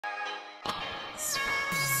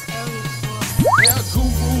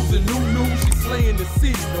the new, she slaying the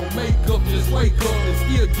city. No makeup, just wake up and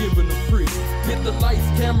still giving them pretty. Hit the lights,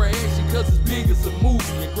 camera, action, cause it's big as a movie.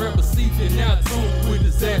 And grab a seat and now tune with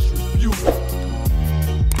Disastrous Beauty.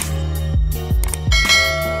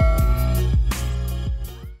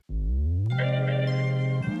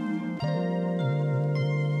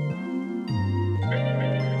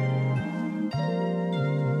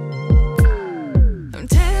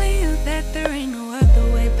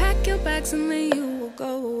 And then you will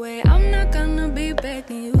go away. I'm not gonna be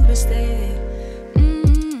begging you to stay.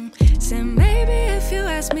 Said maybe if you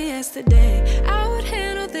asked me yesterday, I would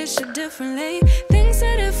handle this shit differently. Things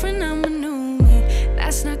are different, I'm a new me.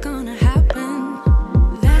 That's not gonna happen.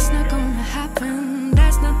 That's not gonna happen.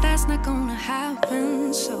 That's not gonna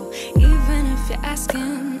happen. So even if you're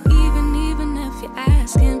asking, even if you're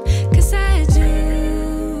asking, cause I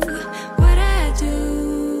do what I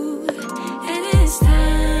do, and it's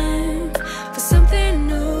time for something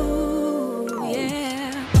new,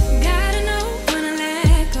 yeah. Gotta know when to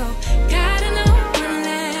let go. Gotta know when to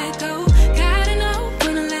let go. Gotta know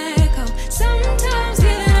when to let go. Sometimes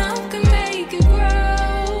giving up can make it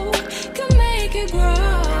grow. Can make it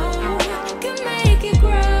grow. Can make it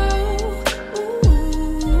grow. Ooh.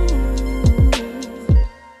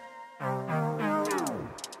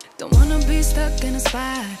 Don't wanna be stuck in a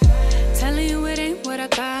spot, telling you it ain't what I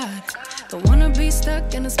thought. Don't wanna be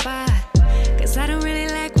stuck in a spot, cause I don't really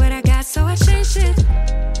like what I got, so I changed it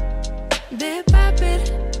bit by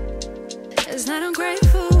bit. It's not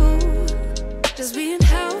ungrateful, just being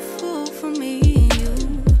helpful for me and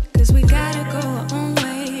you. Cause we gotta go our own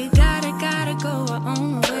way, gotta go our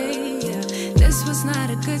own way, yeah. This was not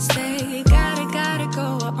a good stay, gotta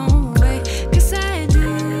go our own way. Cause I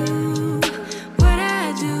do what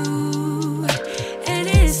I do, and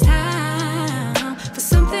it's time for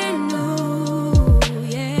something new,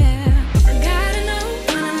 yeah. Gotta know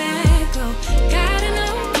when to let go. Gotta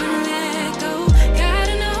know when to let go.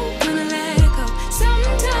 Gotta know when to let go.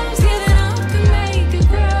 Sometimes giving up can make it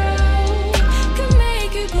grow. Can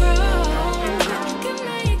make it grow. Can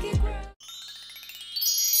make it grow.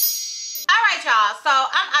 Alright, y'all, so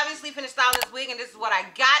I'm obviously finished styling this wig, and this is what I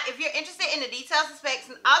got. If you're interested in the details and specs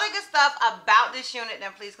and all the good stuff about this unit,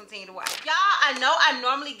 then please continue to watch. Y'all, I know I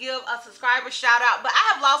normally give a subscriber shout out, but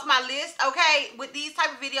I have lost my list, okay? With these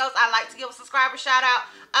type of videos, I like to give a subscriber shout out.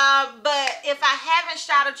 But if I haven't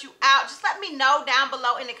shouted you out, just let me know down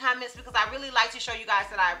below in the comments, because I really like to show you guys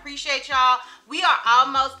that I appreciate y'all. We are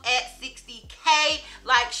almost at 60K.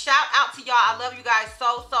 Like, shout out to y'all. I love you guys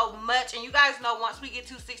so much. And you guys know once we get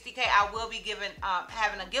to 60K, I will be giving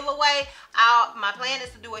having a giveaway. My plan is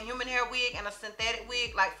to do a human hair wig and a synthetic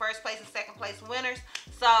wig, like first place and second place winners.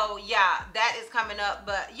 So yeah, that is coming up.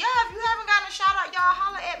 But yeah, if you haven't gotten a shout out, y'all,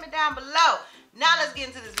 holler at me down below. Now let's get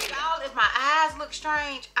into this video. Y'all, if my eyes look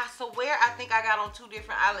strange, I swear I think I got on two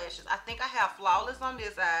different eyelashes. I think I have Flawless on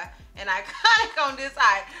this eye and Iconic on this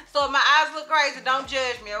eye. So if my eyes look crazy, don't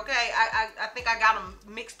judge me, okay? I think I got them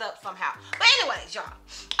mixed up somehow. But anyways, y'all.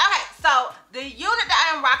 Okay, so the unit that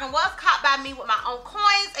I am rocking was caught by me with my own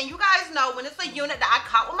coins. And you guys know when it's a unit that I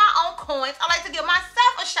caught with my own coins, I like to give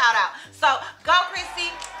myself a shout out. So go Chrissy,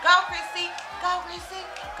 go Chrissy, go Chrissy,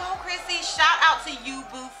 go Chrissy. Shout out to you,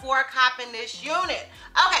 boo, for copping this unit.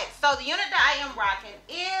 Okay, so the unit that I am rocking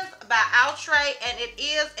is by Outre, and it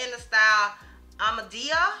is in the style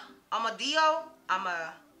Amadio.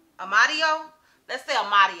 Let's say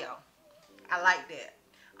Amadio. I like that.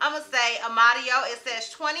 I'm gonna say Amadio. It says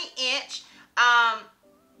 20 inch.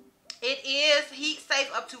 It is heat safe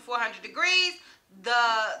up to 400 degrees. The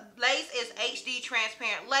lace is HD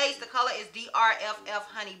transparent lace. The color is DRFF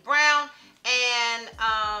honey brown. And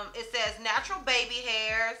it says natural baby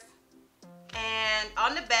hairs. And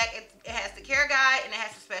on the back, it has the care guide, and it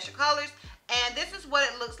has the special colors. And this is what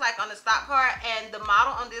it looks like on the stock card. And the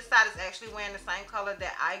model on this side is actually wearing the same color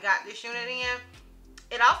that I got this unit in.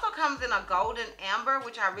 It also comes in a golden amber,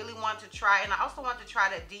 which I really want to try. And I also want to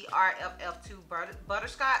try the DRFF2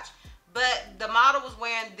 butterscotch. But the model was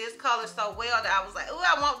wearing this color so well that I was like, oh,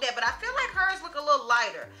 I want that. But I feel like hers look a little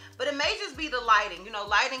lighter. But it may just be the lighting. You know,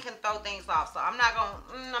 lighting can throw things off. So I'm not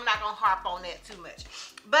gonna harp on that too much.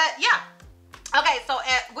 But yeah. Okay, so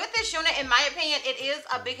with this unit, in my opinion, it is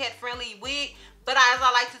a big head friendly wig. But as I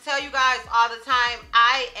like to tell you guys all the time,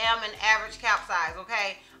 I am an average cap size,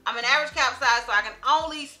 okay? I'm an average cap size, so I can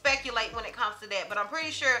only speculate when it comes to that. But I'm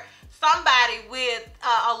pretty sure somebody with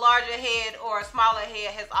a larger head or a smaller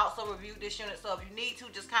head has also reviewed this unit. So if you need to,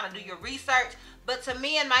 just kind of do your research. But to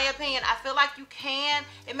me, in my opinion, I feel like you can.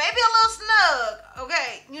 It may be a little snug,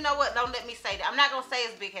 okay? You know what? Don't let me say that. I'm not going to say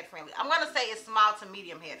it's big head friendly. I'm going to say it's small to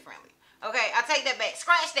medium head friendly. Okay, I take that back.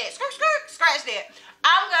 Scratch that. Scratch that.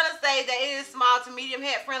 I'm going to say that it is small to medium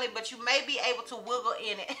head friendly, but you may be able to wiggle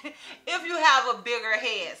in it if you have a bigger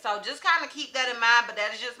head. So just kind of keep that in mind, but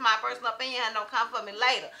that is just my personal opinion, and don't come for me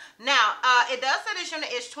later. Now, it does say this unit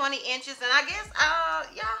is 20 inches, and I guess,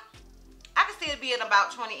 yeah, I can see it being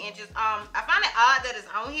about 20 inches. I find it odd that it's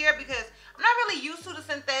on here because I'm not really used to the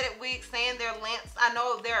synthetic wigs saying their lengths. I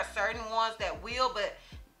know there are certain ones that will, but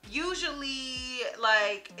usually,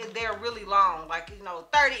 like, they're really long, like, you know,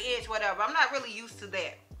 30 inch, whatever. I'm not really used to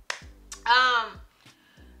that.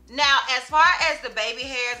 Now, as far as the baby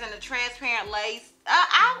hairs and the transparent lace,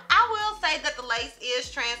 I will say that the lace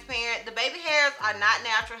is transparent. The baby hairs are not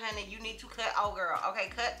natural, honey. You need to cut, oh girl, okay,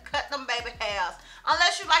 cut them baby hairs.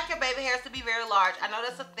 Unless you like your baby hairs to be very large. I know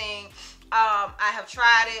that's a thing. I have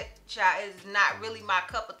tried it. It's not really my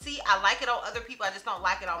cup of tea. I like it on other people. I just don't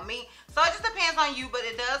like it on me. So it just depends on you, but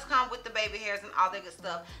it does come with the baby hairs and all that good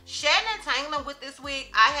stuff. Shedding and tangling with this wig,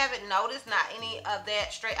 I haven't noticed not any of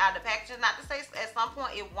that straight out of the packaging. Not to say at some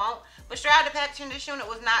point it won't, but straight out of the packaging, this unit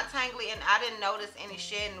was not tangly, and I didn't notice any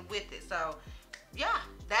shedding with it. So yeah,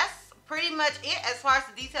 that's pretty much it as far as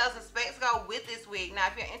the details and specs go with this wig. Now,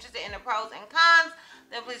 if you're interested in the pros and cons,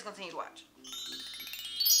 then please continue to watch.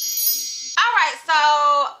 Alright,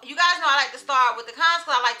 so you guys know I like to start with the cons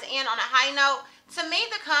because I like to end on a high note. To me,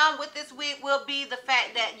 the con with this wig will be the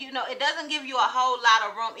fact that, you know, it doesn't give you a whole lot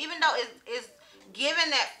of room. Even though it's giving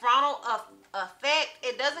that frontal effect,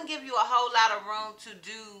 it doesn't give you a whole lot of room to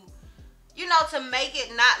do, you know, to make it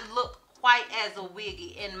not look quite as a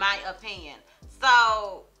wiggy, in my opinion.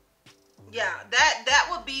 So, yeah, that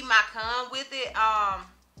would be my con with it.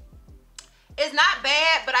 It's not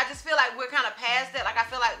bad, but I just feel like we're kind of past that. Like, I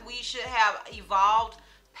feel like we should have evolved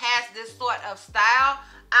past this sort of style.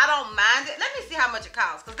 I don't mind it. Let me see how much it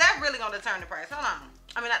costs, because that's really going to determine the price. Hold on.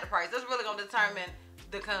 I mean, not the price. That's really going to determine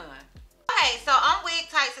the con. Okay, so on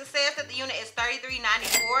Wig Types, it says that the unit is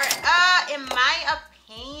 $33.94. In my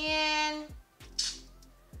opinion...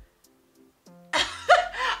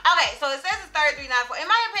 Okay, so it says it's $33.94. In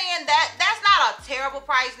my opinion, that's not a terrible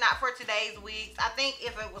price, not for today's wigs. I think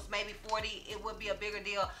if it was maybe $40, it would be a bigger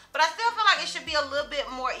deal. But I still feel like it should be a little bit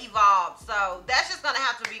more evolved. So that's just gonna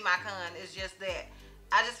have to be my con. It's just that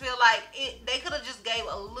I just feel like they could have just gave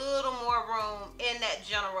a little more room in that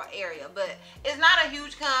general area. But it's not a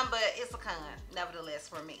huge con, but it's a con nevertheless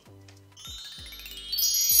for me.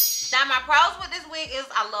 Now, my pros with this wig is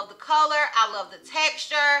I love the color, I love the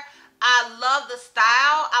texture, I love the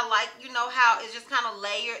style. I like, you know, how it's just kind of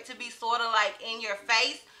layered to be sort of like in your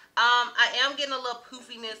face. I am getting a little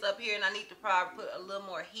poofiness up here, and I need to probably put a little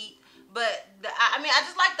more heat. But, I mean, I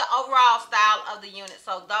just like the overall style of the unit.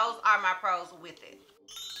 So those are my pros with it.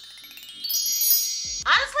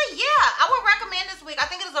 Honestly, yeah, I would recommend this wig. I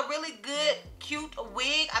think it is a really good, cute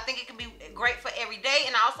wig. I think it can be great for every day,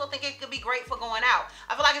 and I also think it could be great for going out.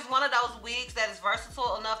 I feel like it's one of those wigs that is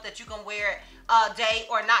versatile enough that you can wear it day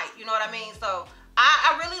or night. You know what I mean? So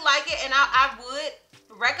I really like it, and I would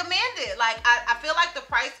recommend it. Like, I feel like the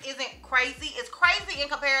price isn't crazy. It's crazy in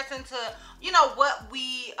comparison to, you know, what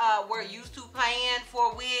we were used to paying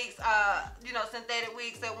for wigs, you know, synthetic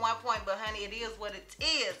wigs at one point. But honey, it is what it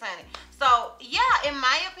is, honey. So yeah, in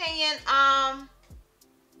my opinion, I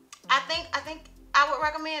think I would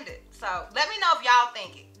recommend it. So let me know if y'all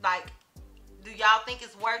think it. Like, do y'all think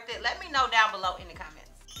it's worth it? Let me know down below in the comments.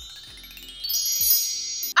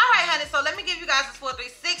 Alright, honey, so let me give you guys this full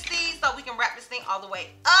 360 so we can wrap this thing all the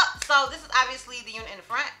way up. So this is obviously the unit in the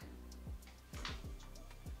front.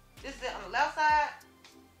 This is it on the left side.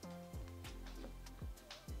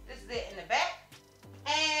 This is it in the back.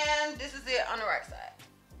 And this is it on the right side.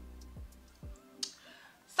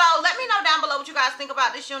 So let me know down below what you guys think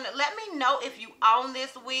about this unit. Let me know if you own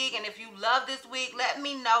this wig and if you love this wig. Let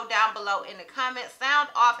me know down below in the comments. Sound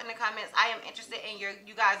off in the comments. I am interested in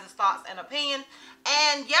you guys' thoughts and opinions.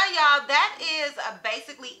 And yeah, y'all, that is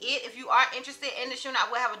basically it. If you are interested in this unit, I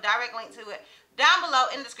will have a direct link to it down below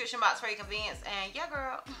in the description box for your convenience. And yeah,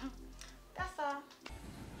 girl, that's all.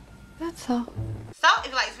 That's all. So if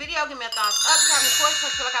you like this video, give me a thumbs up. If you have any questions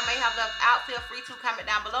you feel like I may have left out, feel free to comment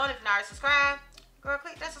down below. And if you're not already subscribed, girl,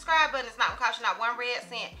 click that subscribe button. It's not gonna cost you not one red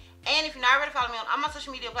cent. And if you're not already following me on all my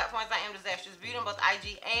social media platforms, I am DizastrousBeauty on both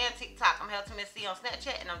IG and TikTok. I'm HealthToMissC on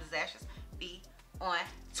Snapchat, and I'm DizastrousB on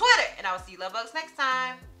Twitter. And I will see you love bugs next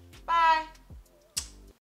time. Bye.